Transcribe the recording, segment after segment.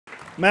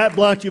Matt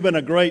Blunt, you've been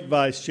a great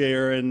vice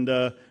chair, and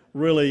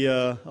really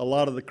a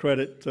lot of the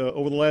credit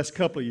over the last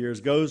couple of years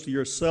goes to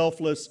your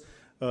selfless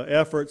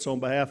efforts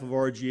on behalf of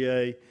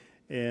RGA,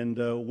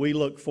 and we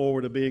look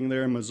forward to being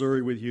there in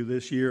Missouri with you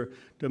this year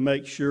to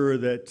make sure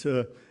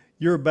that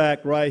you're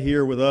back right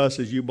here with us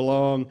as you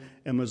belong,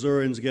 and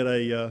Missourians get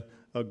a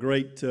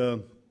great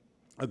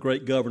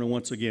governor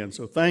once again.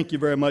 So thank you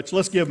very much.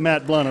 Let's give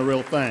Matt Blunt a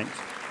real thanks.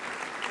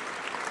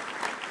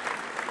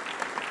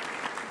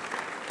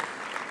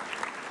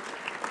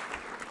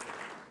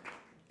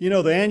 You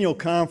know, the annual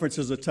conference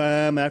is a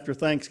time after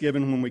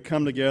Thanksgiving when we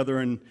come together,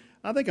 and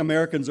I think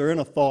Americans are in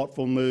a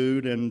thoughtful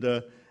mood,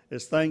 and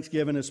as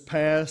Thanksgiving has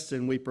passed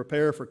and we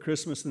prepare for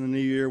Christmas and the New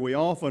Year, we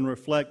often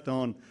reflect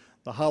on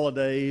the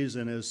holidays,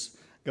 and as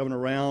Governor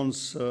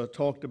Rounds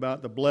talked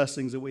about the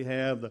blessings that we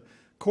have, the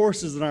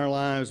courses in our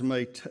lives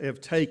may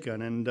have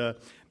taken, and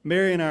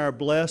Mary and I are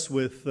blessed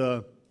with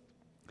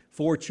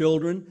 4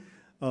 children,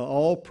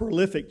 all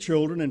prolific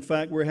children. In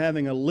fact, we're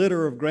having a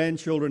litter of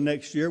grandchildren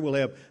next year. We'll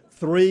have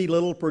 3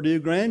 little Perdue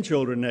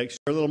grandchildren next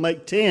year. That'll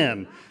make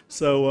 10.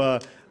 So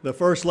the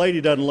First Lady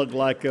doesn't look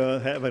like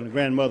having a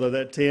grandmother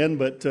that 10,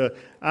 but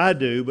I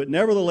do. But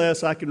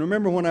nevertheless, I can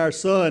remember when our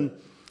son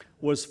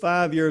was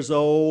 5 years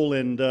old,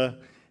 and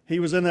he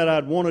was in that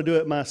I'd want to do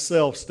it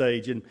myself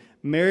stage. And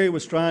Mary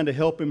was trying to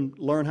help him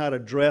learn how to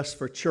dress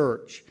for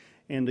church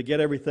and to get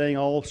everything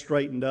all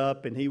straightened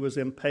up. And he was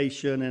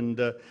impatient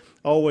and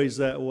always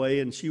that way.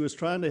 And she was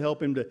trying to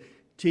help him to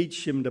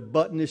teach him to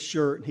button his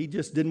shirt, and he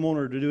just didn't want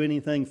her to do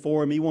anything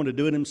for him. He wanted to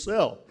do it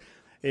himself.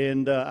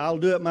 And I'll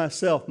do it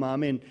myself,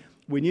 Mom. And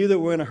we knew that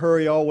we were in a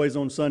hurry always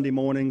on Sunday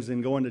mornings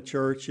and going to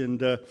church,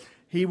 and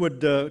he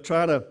would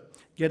try to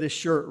get his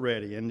shirt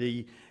ready, and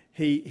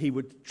he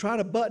would try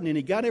to button, and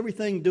he got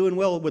everything doing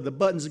well with the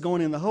buttons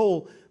going in the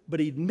hole, but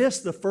he'd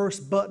miss the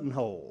first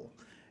buttonhole.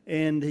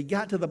 And he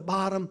got to the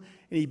bottom,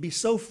 and he'd be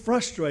so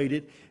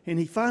frustrated, and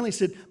he finally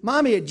said,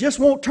 "Mommy, it just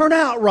won't turn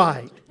out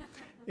right."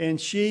 And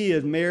she,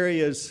 as Mary,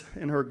 is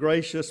in her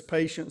gracious,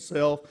 patient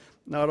self,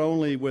 not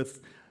only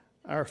with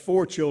our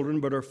 4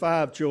 children, but her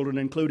 5 children,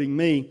 including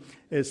me,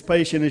 as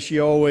patient as she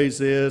always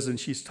is, and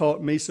she's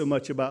taught me so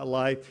much about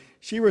life.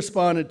 She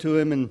responded to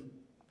him in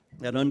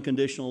that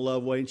unconditional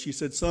love way, and she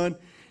said, "Son,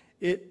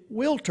 it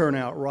will turn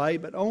out right,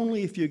 but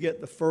only if you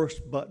get the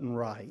first button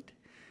right."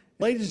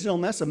 Ladies and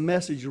gentlemen, that's a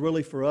message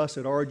really for us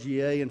at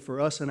RGA and for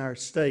us in our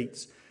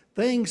states.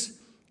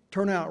 Things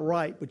turn out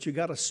right, but you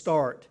got to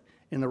start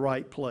in the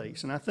right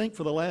place. And I think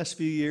for the last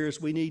few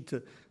years, we need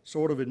to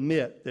sort of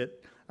admit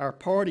that our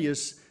party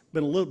has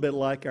been a little bit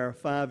like our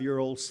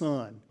 5-year-old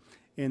son,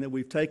 and that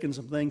we've taken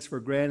some things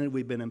for granted,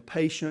 we've been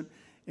impatient,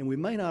 and we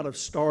may not have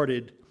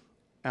started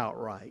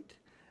outright.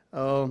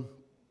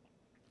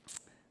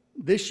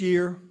 This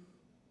year,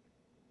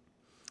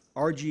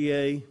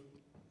 RGA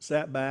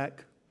sat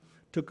back,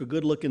 took a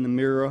good look in the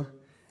mirror,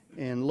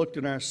 and looked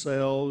at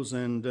ourselves,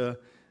 and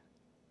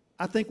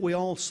I think we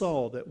all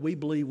saw that we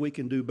believe we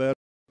can do better,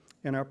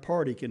 and our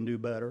party can do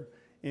better,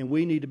 and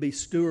we need to be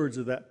stewards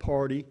of that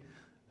party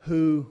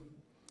who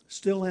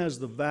still has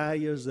the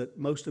values that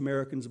most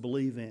Americans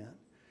believe in.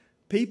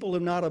 People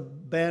have not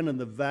abandoned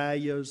the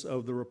values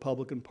of the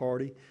Republican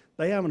Party.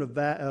 They haven't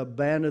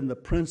abandoned the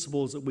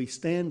principles that we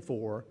stand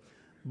for,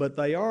 but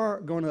they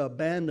are going to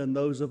abandon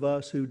those of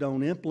us who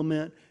don't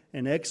implement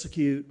and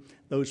execute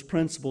those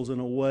principles in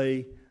a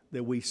way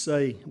that we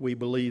say we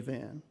believe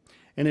in.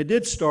 And it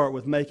did start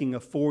with making a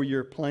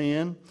 4-year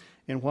plan.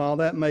 And while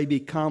that may be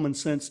common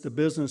sense to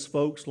business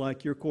folks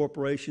like your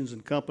corporations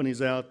and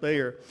companies out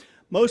there,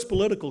 most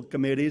political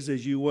committees,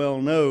 as you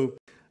well know,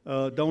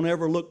 don't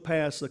ever look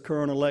past the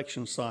current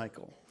election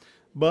cycle.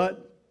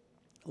 But,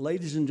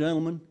 ladies and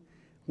gentlemen,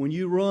 when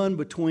you run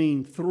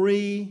between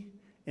 3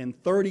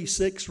 and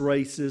 36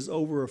 races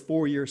over a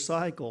 4-year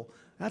cycle,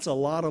 that's a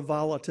lot of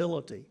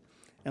volatility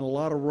and a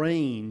lot of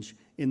range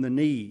in the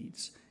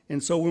needs.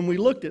 And so when we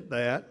looked at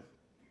that,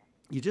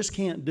 you just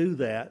can't do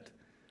that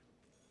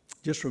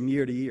just from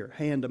year to year,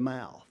 hand to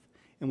mouth.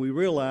 And we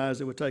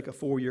realized it would take a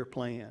 4-year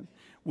plan.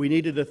 We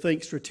needed to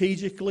think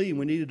strategically, and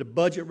we needed to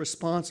budget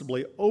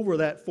responsibly over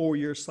that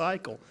 4-year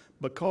cycle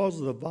because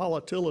of the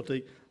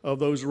volatility of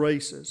those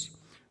races.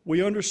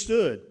 We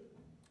understood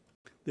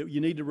that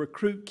you need to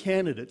recruit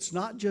candidates,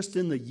 not just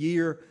in the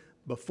year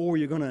before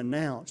you're going to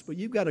announce, but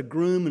you've got to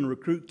groom and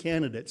recruit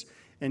candidates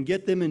and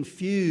get them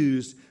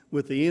infused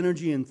with the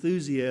energy and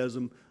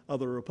enthusiasm of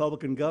the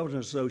Republican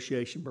Governors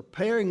Association,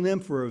 preparing them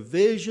for a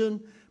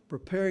vision,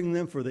 preparing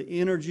them for the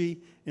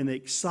energy and the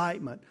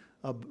excitement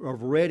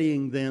of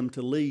readying them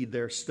to lead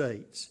their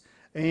states.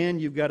 And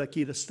you've got to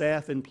keep a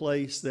staff in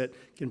place that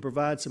can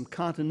provide some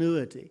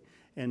continuity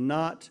and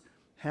not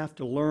have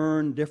to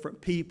learn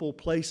different people,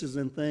 places,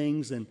 and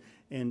things and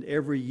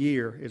every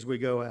year as we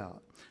go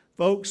out.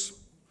 Folks,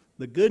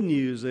 the good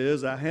news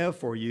is I have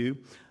for you,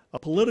 a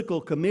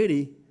political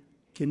committee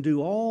can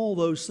do all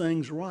those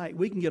things right.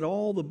 We can get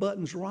all the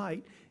buttons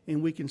right,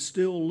 and we can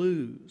still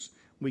lose.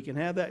 We can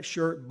have that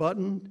shirt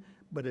buttoned,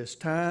 but as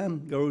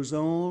time goes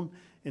on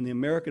and the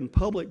American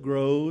public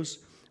grows,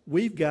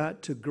 we've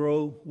got to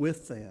grow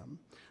with them.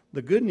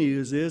 The good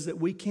news is that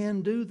we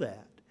can do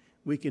that.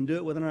 We can do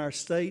it within our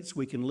states.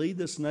 We can lead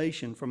this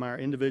nation from our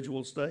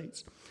individual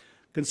states.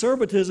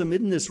 Conservatism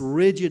isn't this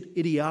rigid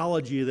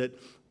ideology that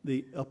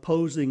the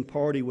opposing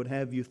party would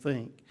have you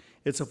think.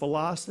 It's a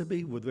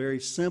philosophy with very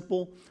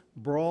simple,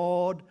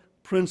 broad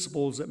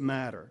principles that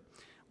matter.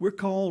 We're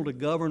called to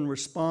govern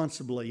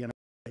responsibly in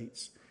our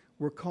states.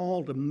 We're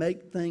called to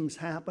make things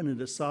happen and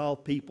to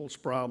solve people's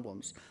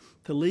problems,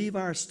 to leave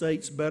our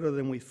states better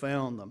than we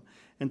found them,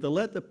 and to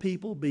let the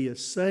people be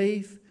as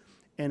safe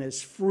and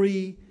as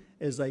free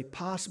as they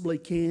possibly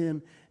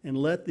can, and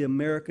let the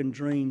American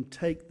dream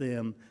take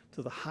them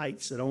to the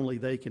heights that only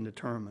they can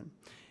determine.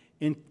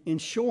 In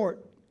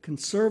short,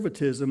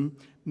 conservatism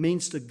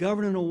means to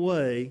govern in a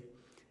way,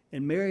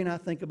 and Mary and I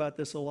think about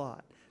this a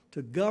lot,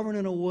 to govern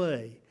in a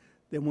way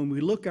that when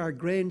we look our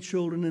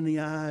grandchildren in the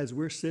eyes,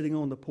 we're sitting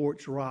on the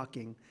porch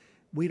rocking,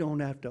 we don't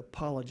have to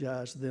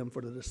apologize to them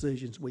for the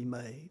decisions we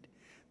made,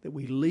 that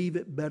we leave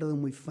it better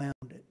than we found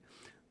it.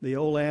 The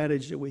old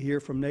adage that we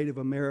hear from Native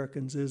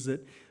Americans is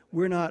that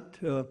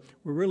we're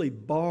really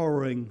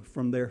borrowing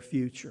from their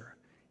future,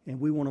 and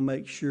we want to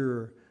make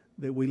sure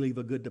that we leave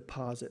a good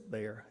deposit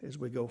there as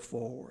we go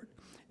forward.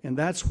 And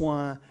that's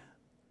why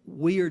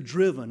we are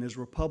driven as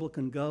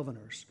Republican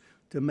governors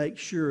to make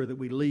sure that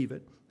we leave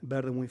it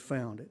better than we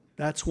found it.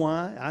 That's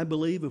why I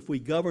believe if we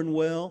govern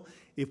well,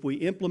 if we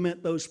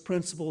implement those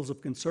principles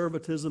of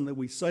conservatism that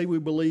we say we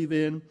believe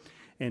in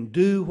and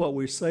do what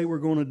we say we're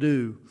going to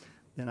do,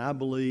 then I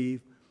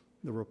believe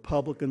the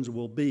Republicans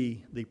will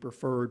be the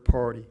preferred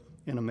party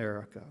in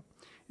America.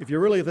 If you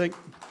really think...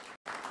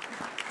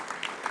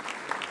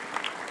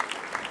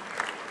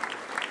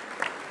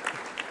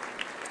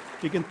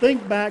 You can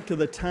think back to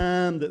the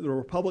time that the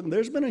Republican,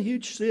 there's been a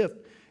huge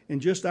shift in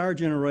just our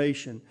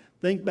generation.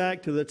 Think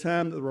back to the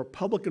time that the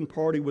Republican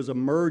Party was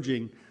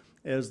emerging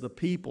as the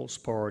People's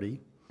Party.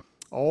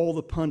 All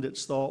the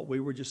pundits thought we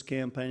were just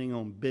campaigning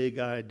on big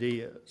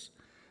ideas.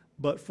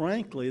 But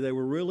frankly, they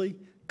were really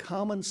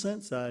common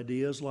sense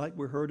ideas like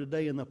we heard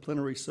today in the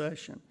plenary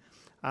session.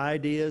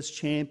 Ideas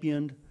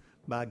championed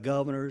by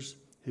governors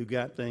who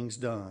got things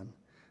done.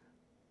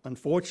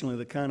 Unfortunately,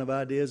 the kind of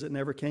ideas that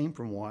never came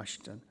from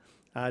Washington.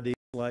 Ideas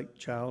like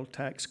child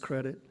tax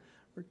credit,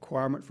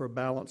 requirement for a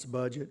balanced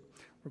budget,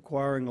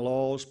 requiring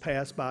laws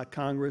passed by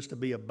Congress to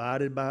be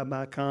abided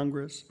by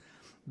Congress.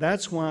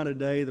 That's why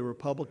today the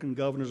Republican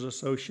Governors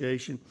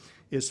Association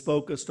is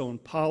focused on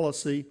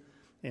policy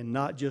and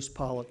not just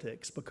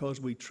politics,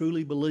 because we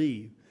truly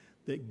believe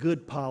that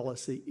good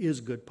policy is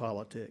good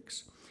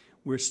politics.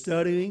 We're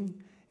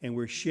studying and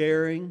we're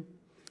sharing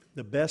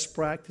the best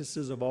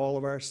practices of all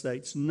of our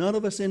states. None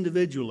of us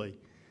individually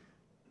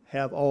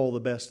have all the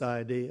best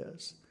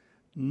ideas.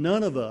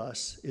 None of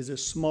us is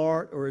as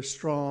smart or as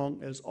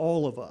strong as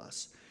all of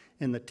us.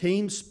 And the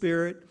team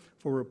spirit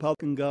for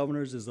Republican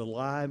governors is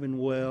alive and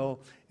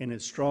well and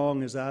as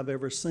strong as I've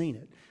ever seen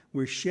it.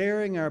 We're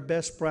sharing our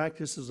best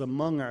practices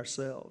among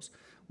ourselves.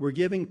 We're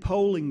giving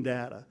polling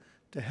data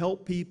to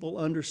help people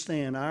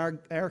understand,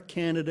 our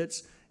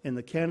candidates and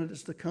the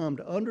candidates to come,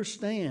 to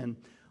understand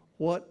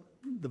what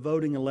the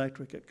voting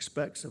electorate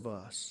expects of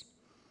us.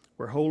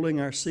 We're holding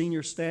our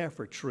senior staff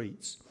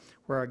retreats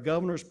where our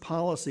governor's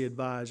policy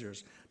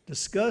advisors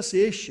discuss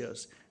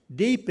issues,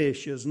 deep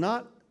issues,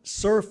 not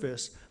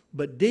surface,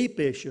 but deep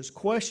issues,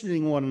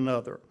 questioning one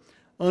another,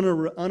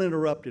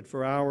 uninterrupted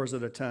for hours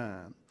at a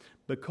time.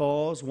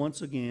 Because,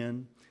 once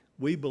again,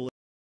 we believe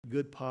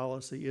good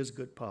policy is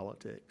good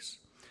politics.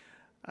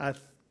 I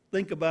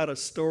think about a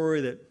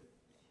story that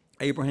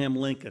Abraham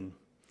Lincoln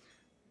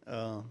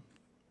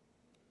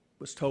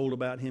was told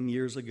about him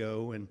years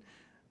ago, and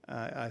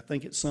I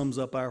think it sums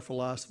up our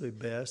philosophy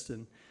best.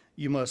 And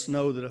you must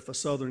know that if a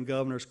Southern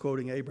governor is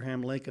quoting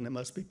Abraham Lincoln, it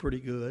must be pretty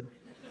good.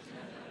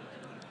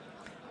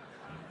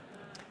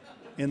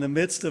 In the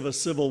midst of a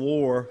civil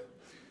war,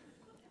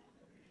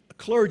 a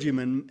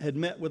clergyman had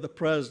met with the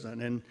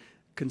president and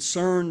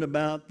concerned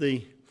about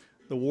the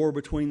war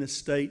between the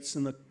states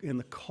and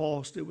the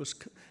cost it was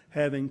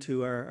having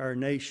to our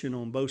nation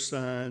on both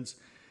sides.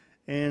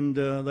 And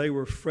they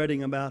were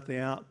fretting about the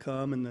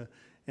outcome.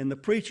 And the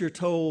preacher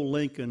told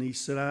Lincoln, he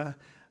said,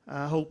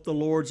 I hope the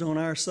Lord's on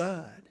our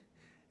side.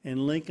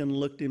 And Lincoln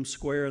looked him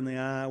square in the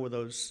eye with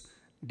those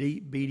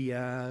deep, beady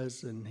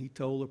eyes, and he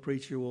told the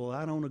preacher, well,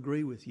 I don't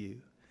agree with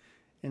you.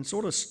 And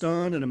sort of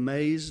stunned and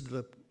amazed,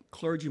 the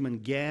clergyman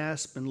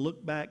gasped and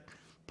looked back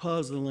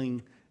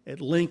puzzling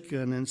at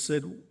Lincoln and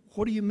said,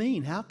 what do you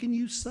mean? How can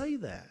you say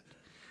that?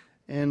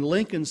 And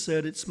Lincoln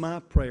said, it's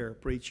my prayer,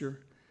 preacher,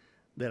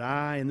 that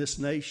I and this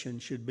nation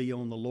should be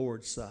on the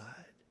Lord's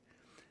side.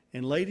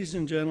 And ladies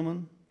and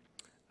gentlemen,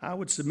 I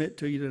would submit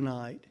to you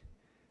tonight,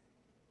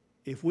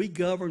 if we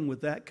govern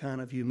with that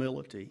kind of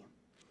humility,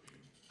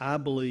 I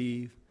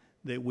believe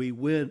that we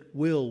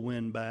will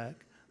win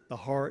back the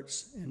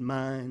hearts and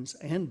minds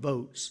and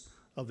votes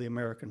of the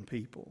American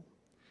people.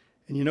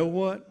 And you know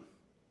what?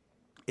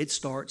 It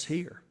starts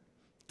here,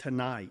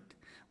 tonight,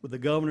 with the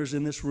governors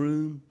in this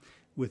room,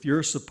 with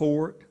your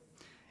support.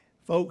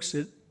 Folks,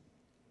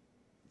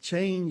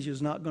 Change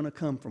is not going to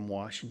come from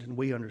Washington.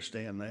 We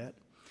understand that.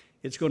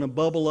 It's going to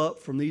bubble up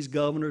from these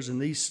governors in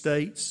these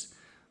states,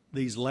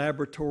 these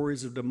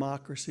laboratories of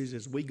democracies,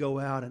 as we go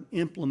out and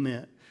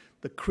implement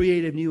the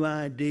creative new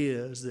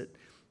ideas that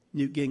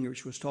Newt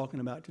Gingrich was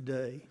talking about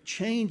today.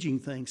 Changing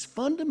things,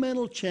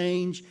 fundamental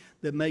change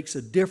that makes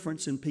a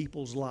difference in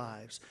people's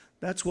lives.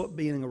 That's what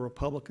being a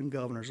Republican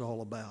governor is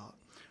all about.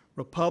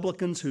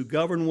 Republicans who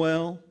govern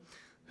well,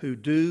 who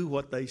do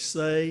what they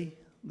say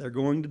they're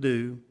going to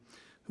do,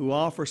 who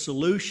offer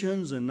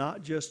solutions and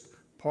not just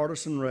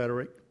partisan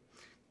rhetoric,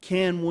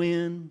 can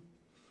win,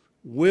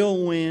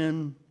 will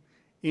win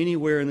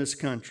anywhere in this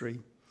country.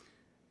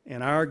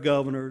 And our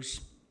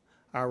governors,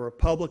 our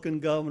Republican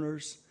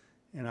governors,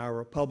 and our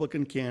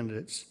Republican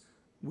candidates,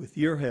 with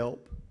your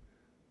help,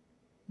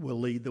 will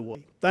lead the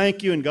way.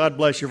 Thank you, and God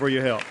bless you for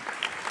your help.